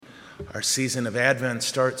Our season of Advent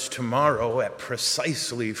starts tomorrow at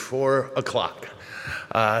precisely 4 o'clock.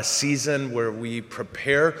 A season where we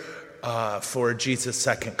prepare for Jesus'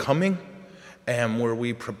 second coming and where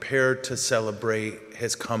we prepare to celebrate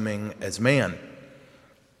his coming as man.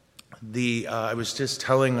 I was just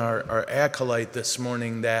telling our acolyte this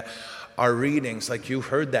morning that our readings, like you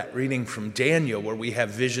heard that reading from Daniel, where we have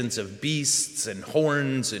visions of beasts and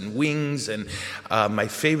horns and wings, and my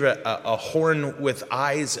favorite, a horn with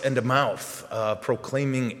eyes and a mouth,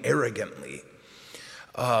 proclaiming arrogantly.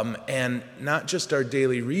 And not just our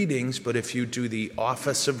daily readings, but if you do the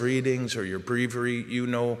office of readings or your breviary, you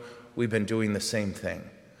know we've been doing the same thing.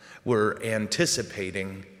 We're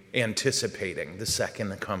anticipating the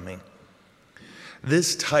second coming.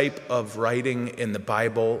 This type of writing in the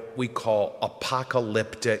Bible we call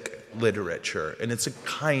apocalyptic literature, and it's a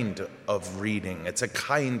kind of reading. It's a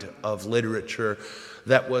kind of literature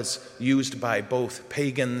that was used by both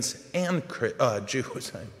pagans and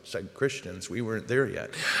Jews. I said Christians, we weren't there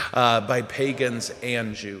yet. By pagans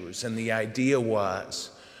and Jews. And the idea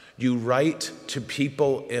was you write to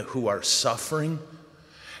people who are suffering,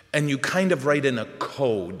 and you kind of write in a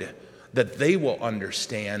code that they will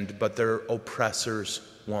understand, but their oppressors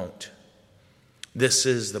won't. This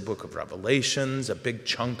is the book of Revelations, a big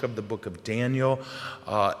chunk of the book of Daniel.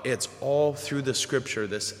 It's all through the scripture,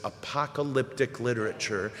 this apocalyptic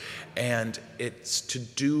literature, and it's to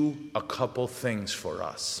do a couple things for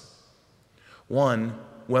us. One,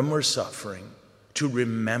 when we're suffering, to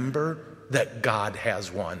remember that God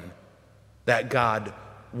has won, that God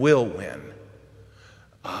will win.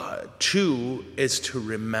 Two is to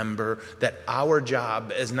remember that our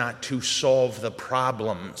job is not to solve the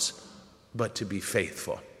problems, but to be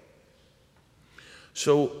faithful.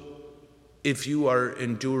 So if you are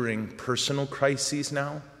enduring personal crises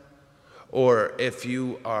now, or if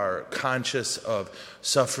you are conscious of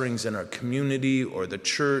sufferings in our community or the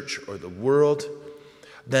church or the world,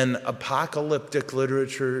 then apocalyptic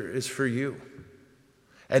literature is for you.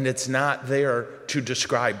 And it's not there to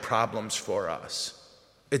describe problems for us.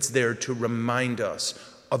 It's there to remind us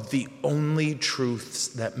of the only truths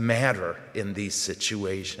that matter in these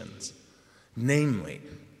situations. Namely,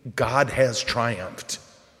 God has triumphed.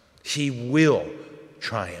 He will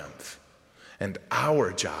triumph. And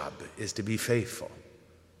our job is to be faithful.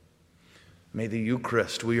 May the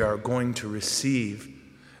Eucharist we are going to receive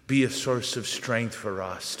be a source of strength for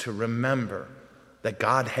us to remember that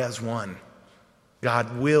God has won,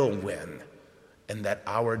 God will win, and that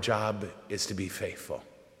our job is to be faithful.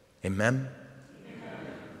 Amen.